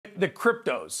the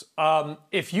cryptos.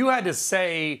 If you had to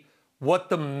say what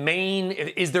the main,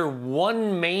 is there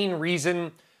one main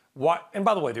reason why, and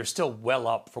by the way, they're still well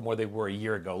up from where they were a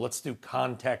year ago. Let's do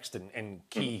context and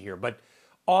key here. But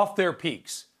off their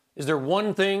peaks, is there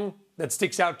one thing that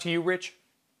sticks out to you, Rich?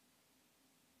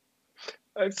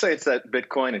 I'd say it's that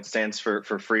Bitcoin. It stands for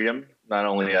freedom, not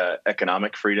only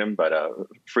economic freedom, but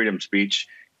freedom of speech.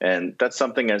 And that's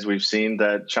something, as we've seen,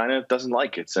 that China doesn't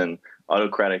like. It's an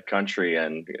autocratic country,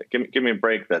 and give me a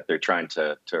break that they're trying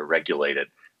to regulate it.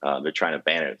 They're trying to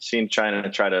ban it. I've seen China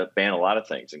try to ban a lot of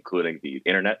things, including the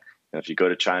internet. And if you go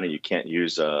to China, you can't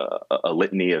use a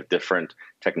litany of different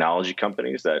technology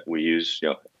companies that we use,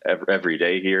 every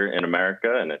day here in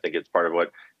America. And I think it's part of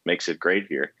what makes it great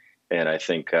here. And I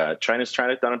think China's trying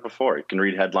to done it before. You can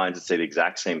read headlines that say the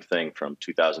exact same thing from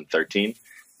 2013.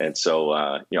 And so,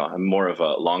 I'm more of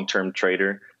a long-term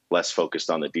trader, less focused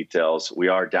on the details. We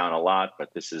are down a lot,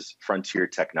 but this is frontier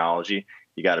technology.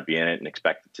 You got to be in it and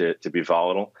expect it to be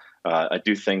volatile. I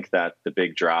do think that the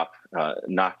big drop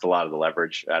knocked a lot of the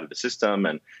leverage out of the system.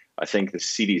 And I think the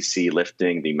CDC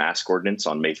lifting the mask ordinance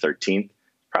on May 13th,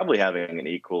 probably having an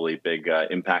equally big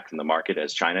impact in the market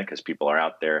as China, because people are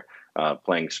out there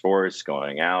playing sports,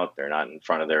 going out. They're not in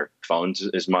front of their phones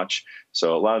as much.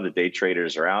 So a lot of the day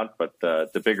traders are out, but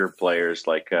the bigger players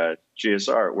like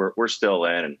GSR, we're still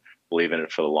in and believe in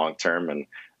it for the long term. And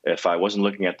if I wasn't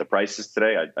looking at the prices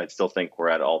today, I'd still think we're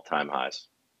at all-time highs.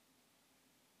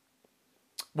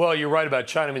 Well, you're right about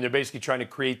China. I mean, they're basically trying to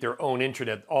create their own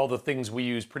internet. All the things we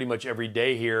use pretty much every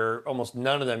day here, almost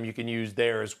none of them you can use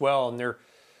there as well. And their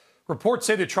reports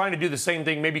say they're trying to do the same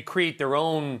thing, maybe create their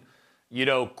own,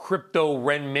 crypto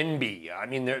renminbi. I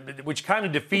mean, which kind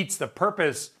of defeats the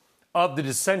purpose of the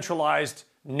decentralized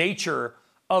nature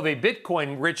of a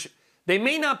Bitcoin. Rich, they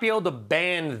may not be able to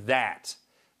ban that,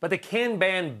 but they can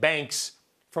ban banks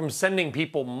from sending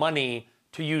people money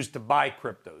to use to buy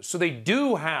cryptos. So they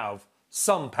do have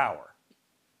some power.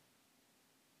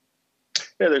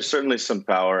 Yeah, there's certainly some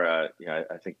power.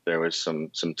 I think there was some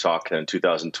talk in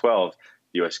 2012.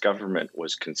 The U.S. government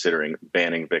was considering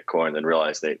banning Bitcoin, then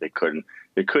realized they couldn't.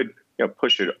 They could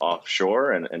push it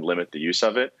offshore and limit the use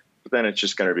of it, but then it's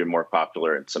just going to be more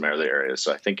popular in some other areas.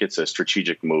 So I think it's a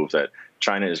strategic move that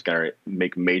China is going to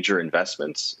make major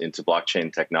investments into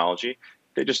blockchain technology.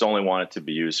 They just only want it to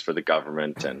be used for the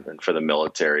government and for the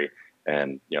military.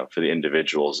 And for the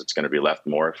individuals, it's going to be left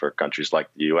more for countries like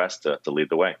the U.S. to lead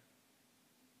the way.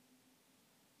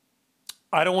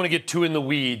 I don't want to get too in the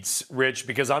weeds, Rich,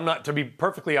 because I'm not, to be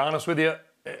perfectly honest with you,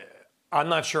 I'm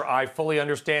not sure I fully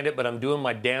understand it, but I'm doing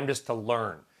my damnedest to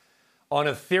learn. On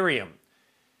Ethereum,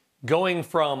 going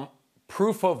from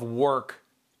proof of work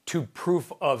to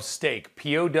proof of stake,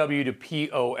 POW to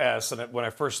POS, and when I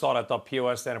first thought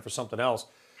POS standed for something else.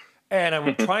 And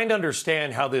I'm trying to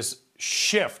understand how this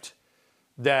shift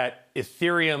that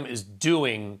Ethereum is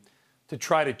doing to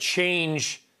try to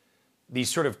change the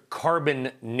sort of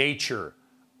carbon nature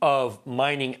of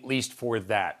mining, at least for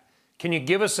that. Can you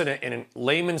give us in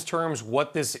layman's terms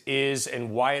what this is and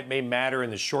why it may matter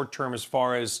in the short term as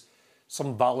far as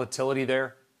some volatility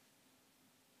there?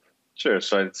 Sure.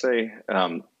 So I'd say,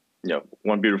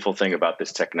 one beautiful thing about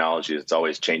this technology is it's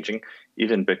always changing.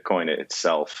 Even Bitcoin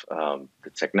itself,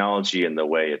 the technology and the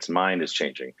way it's mined is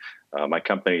changing. My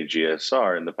company,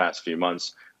 GSR, in the past few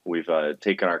months, we've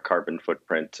taken our carbon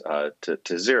footprint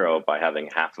to zero by having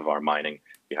half of our mining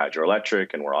be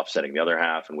hydroelectric, and we're offsetting the other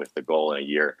half, and with the goal in a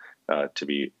year to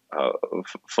be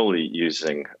fully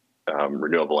using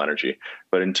renewable energy.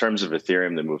 But in terms of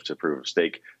Ethereum, the move to proof of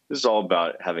stake, this is all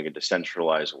about having a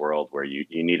decentralized world where you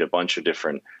need a bunch of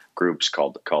different groups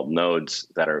called nodes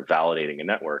that are validating a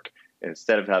network. And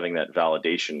instead of having that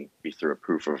validation be through a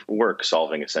proof of work,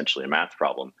 solving essentially a math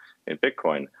problem in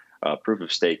Bitcoin, proof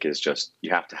of stake is just you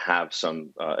have to have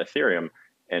some Ethereum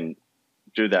and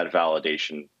do that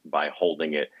validation by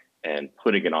holding it and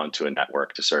putting it onto a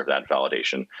network to serve that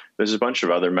validation. There's a bunch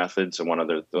of other methods, and one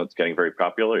other that's getting very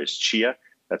popular is Chia.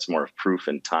 That's more of proof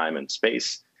in time and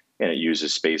space, and it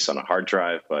uses space on a hard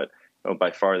drive. But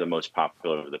by far the most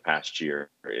popular over the past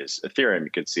year is Ethereum. You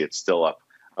can see it's still up,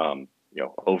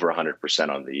 over 100%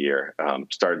 on the year.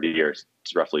 Started the year, it's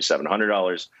roughly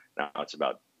 $700. Now it's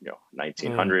about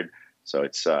 $1,900. So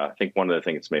it's I think one of the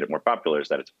things that's made it more popular is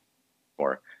that it's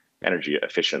more energy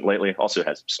efficient lately. Also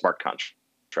has smart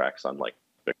contracts, unlike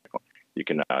Bitcoin. You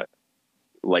can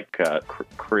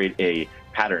create a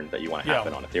pattern that you want to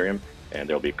happen on Ethereum, and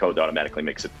there'll be code that automatically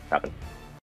makes it happen.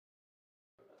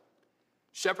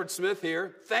 Shepard Smith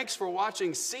here. Thanks for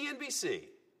watching CNBC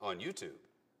on YouTube.